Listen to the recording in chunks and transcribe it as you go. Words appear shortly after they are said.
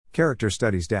Character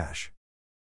Studies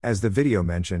As the video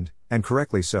mentioned, and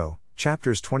correctly so,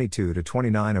 chapters 22 to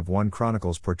 29 of 1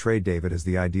 Chronicles portrayed David as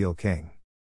the ideal king.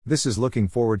 This is looking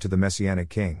forward to the Messianic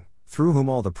king, through whom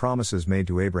all the promises made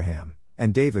to Abraham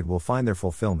and David will find their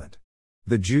fulfillment.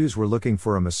 The Jews were looking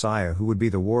for a Messiah who would be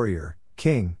the warrior,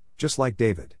 king, just like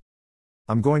David.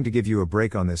 I'm going to give you a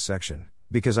break on this section,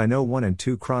 because I know 1 and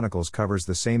 2 Chronicles covers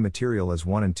the same material as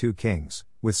 1 and 2 Kings,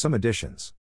 with some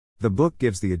additions. The book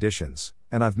gives the additions,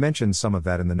 and I've mentioned some of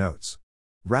that in the notes.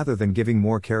 Rather than giving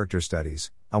more character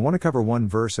studies, I want to cover one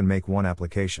verse and make one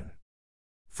application.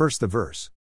 First, the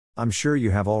verse. I'm sure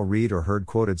you have all read or heard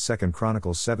quoted 2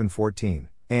 Chronicles 7:14,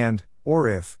 and, or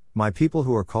if, my people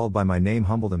who are called by my name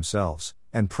humble themselves,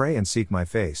 and pray and seek my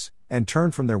face, and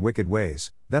turn from their wicked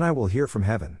ways, then I will hear from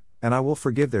heaven, and I will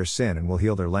forgive their sin and will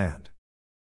heal their land.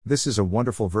 This is a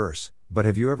wonderful verse, but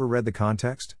have you ever read the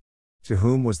context? To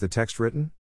whom was the text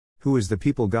written? Who is the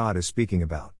people God is speaking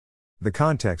about? The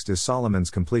context is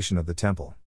Solomon's completion of the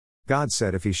temple. God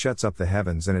said if he shuts up the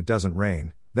heavens and it doesn't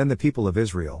rain, then the people of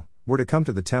Israel were to come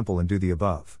to the temple and do the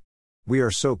above. We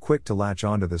are so quick to latch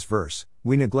onto this verse,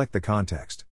 we neglect the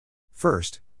context.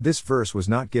 First, this verse was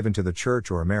not given to the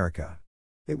church or America.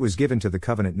 It was given to the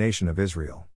covenant nation of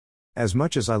Israel. As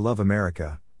much as I love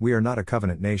America, we are not a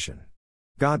covenant nation.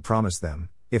 God promised them,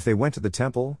 if they went to the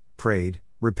temple, prayed,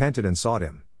 repented and sought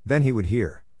him, then he would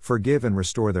hear, forgive and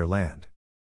restore their land.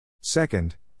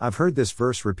 Second, I've heard this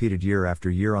verse repeated year after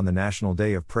year on the National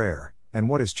Day of Prayer, and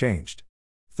what has changed?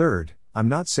 Third, I'm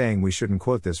not saying we shouldn't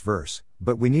quote this verse,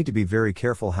 but we need to be very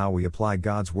careful how we apply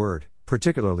God's word,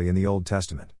 particularly in the Old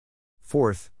Testament.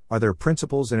 Fourth, are there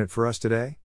principles in it for us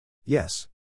today? Yes.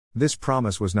 This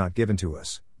promise was not given to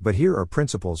us, but here are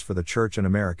principles for the church in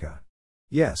America.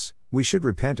 Yes, we should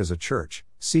repent as a church,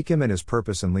 seek him and his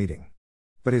purpose and leading.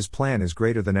 But his plan is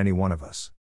greater than any one of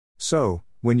us. So,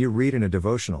 when you read in a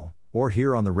devotional, or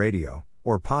hear on the radio,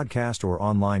 or podcast or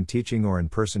online teaching or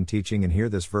in-person teaching and hear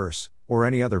this verse, or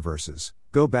any other verses,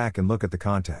 go back and look at the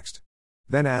context.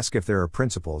 Then ask if there are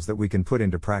principles that we can put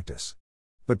into practice.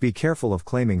 But be careful of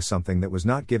claiming something that was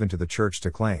not given to the church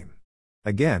to claim.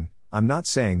 Again, I'm not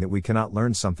saying that we cannot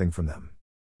learn something from them.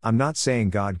 I'm not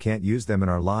saying God can't use them in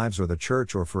our lives or the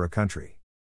church or for a country.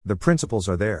 The principles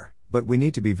are there, but we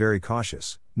need to be very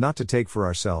cautious, not to take for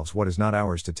ourselves what is not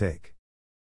ours to take.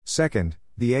 Second,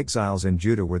 the exiles in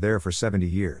Judah were there for 70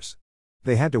 years.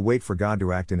 They had to wait for God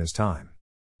to act in his time.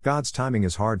 God's timing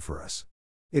is hard for us.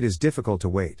 It is difficult to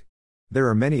wait. There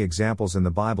are many examples in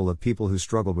the Bible of people who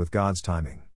struggled with God's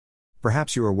timing.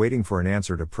 Perhaps you are waiting for an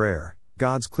answer to prayer,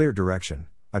 God's clear direction,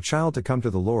 a child to come to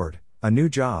the Lord, a new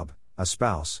job, a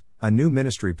spouse, a new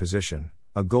ministry position,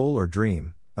 a goal or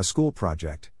dream, a school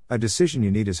project, a decision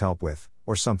you need his help with,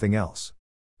 or something else.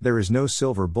 There is no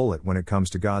silver bullet when it comes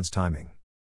to God's timing.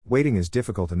 Waiting is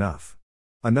difficult enough.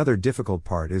 Another difficult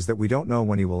part is that we don't know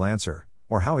when he will answer,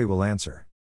 or how he will answer.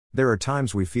 There are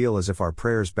times we feel as if our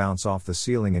prayers bounce off the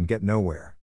ceiling and get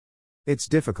nowhere. It's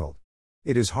difficult.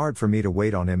 It is hard for me to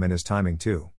wait on him and his timing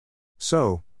too.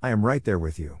 So, I am right there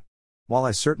with you. While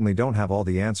I certainly don't have all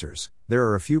the answers, there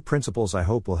are a few principles I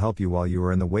hope will help you while you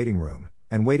are in the waiting room,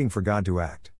 and waiting for God to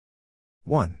act.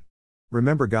 1.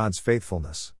 Remember God's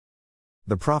faithfulness.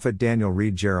 The prophet Daniel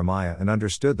read Jeremiah and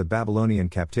understood the Babylonian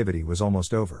captivity was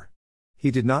almost over.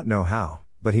 He did not know how,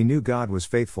 but he knew God was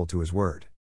faithful to his word.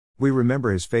 We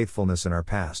remember his faithfulness in our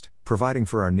past, providing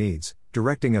for our needs,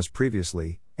 directing us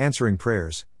previously, answering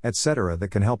prayers, etc. that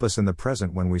can help us in the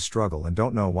present when we struggle and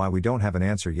don't know why we don't have an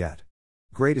answer yet.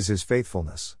 Great is his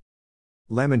faithfulness.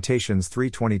 Lamentations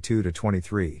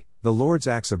 3:22-23, the Lord's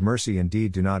acts of mercy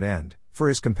indeed do not end, for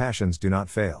his compassions do not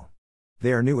fail.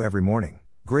 They are new every morning,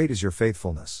 great is your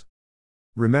faithfulness.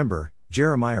 Remember,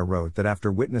 Jeremiah wrote that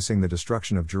after witnessing the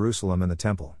destruction of Jerusalem and the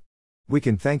temple, we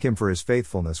can thank him for his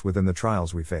faithfulness within the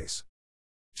trials we face.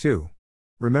 2.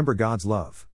 Remember God's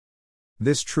love.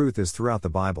 This truth is throughout the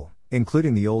Bible,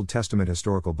 including the Old Testament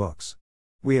historical books.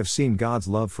 We have seen God's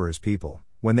love for his people,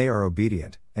 when they are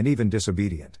obedient, and even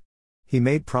disobedient. He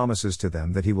made promises to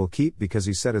them that he will keep because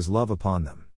he set his love upon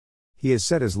them. He has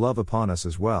set his love upon us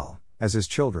as well, as his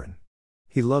children.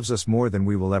 He loves us more than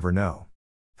we will ever know.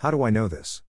 How do I know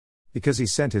this? Because he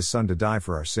sent his Son to die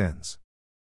for our sins.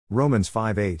 Romans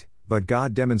 5:8, but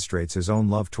God demonstrates his own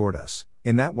love toward us,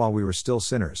 in that while we were still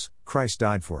sinners, Christ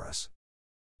died for us.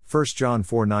 1 John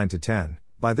 4:9-10,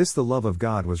 by this the love of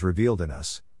God was revealed in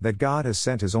us, that God has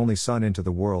sent his only Son into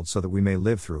the world so that we may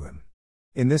live through him.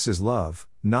 In this is love,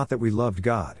 not that we loved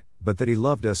God, but that he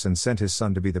loved us and sent his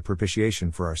Son to be the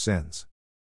propitiation for our sins.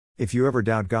 If you ever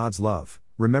doubt God's love,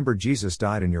 remember Jesus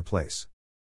died in your place.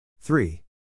 3.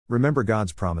 Remember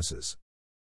God's promises.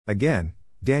 Again,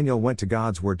 Daniel went to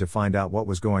God's Word to find out what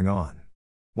was going on.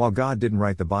 While God didn't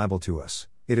write the Bible to us,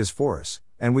 it is for us,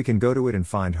 and we can go to it and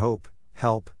find hope,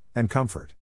 help, and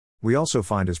comfort. We also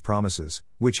find His promises,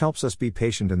 which helps us be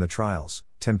patient in the trials,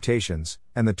 temptations,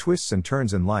 and the twists and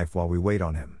turns in life while we wait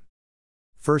on Him.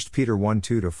 1 Peter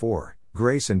 1:2-4,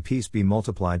 Grace and peace be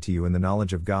multiplied to you in the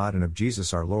knowledge of God and of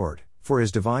Jesus our Lord, for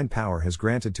His divine power has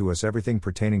granted to us everything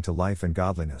pertaining to life and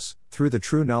godliness, through the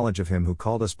true knowledge of Him who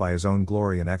called us by His own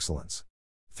glory and excellence.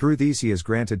 Through these He has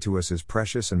granted to us His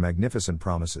precious and magnificent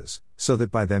promises, so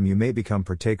that by them you may become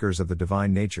partakers of the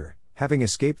divine nature, having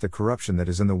escaped the corruption that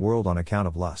is in the world on account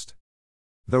of lust.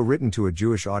 Though written to a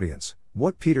Jewish audience,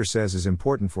 what Peter says is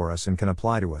important for us and can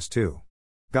apply to us too.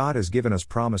 God has given us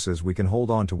promises we can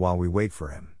hold on to while we wait for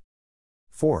Him.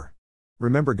 4.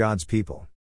 Remember God's people.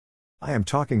 I am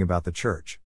talking about the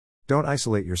church. Don't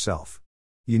isolate yourself.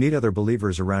 You need other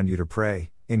believers around you to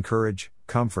pray, encourage,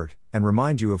 comfort, and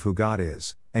remind you of who God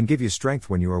is, and give you strength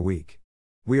when you are weak.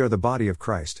 We are the body of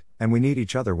Christ, and we need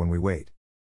each other when we wait.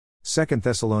 2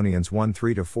 Thessalonians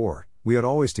 1:3-4, we ought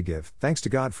always to give thanks to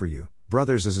God for you,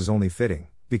 brothers, as is only fitting,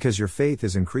 because your faith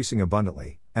is increasing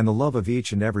abundantly, and the love of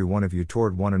each and every one of you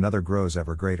toward one another grows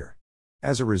ever greater.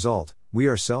 As a result, we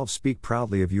ourselves speak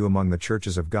proudly of you among the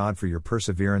churches of God for your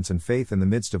perseverance and faith in the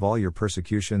midst of all your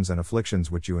persecutions and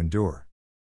afflictions which you endure.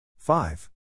 5.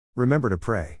 Remember to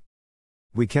pray.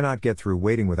 We cannot get through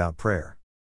waiting without prayer.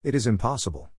 It is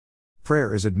impossible.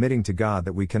 Prayer is admitting to God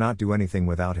that we cannot do anything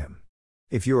without Him.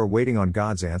 If you are waiting on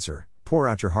God's answer, pour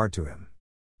out your heart to Him.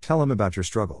 Tell Him about your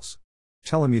struggles.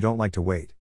 Tell Him you don't like to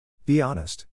wait. Be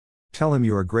honest. Tell Him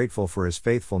you are grateful for His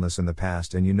faithfulness in the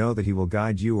past and you know that He will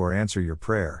guide you or answer your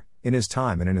prayer, in His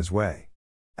time and in His way.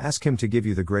 Ask Him to give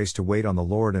you the grace to wait on the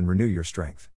Lord and renew your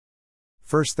strength.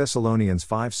 1 Thessalonians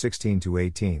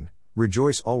 5:16-18,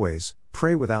 Rejoice always,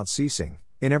 pray without ceasing,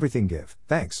 in everything give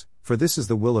thanks, for this is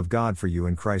the will of God for you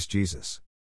in Christ Jesus.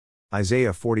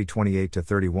 Isaiah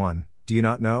 40:28-31, Do you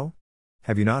not know?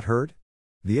 Have you not heard?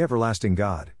 The everlasting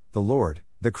God, the Lord,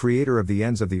 the Creator of the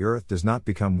ends of the earth does not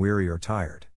become weary or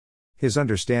tired. His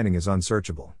understanding is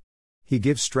unsearchable. He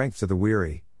gives strength to the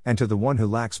weary, and to the one who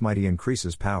lacks might He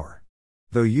increases power.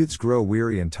 Though youths grow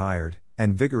weary and tired,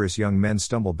 and vigorous young men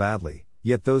stumble badly,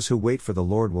 yet those who wait for the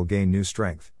Lord will gain new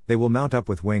strength. They will mount up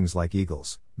with wings like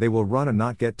eagles, they will run and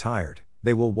not get tired,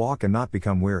 they will walk and not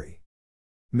become weary.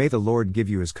 May the Lord give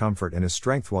you His comfort and His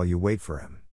strength while you wait for Him.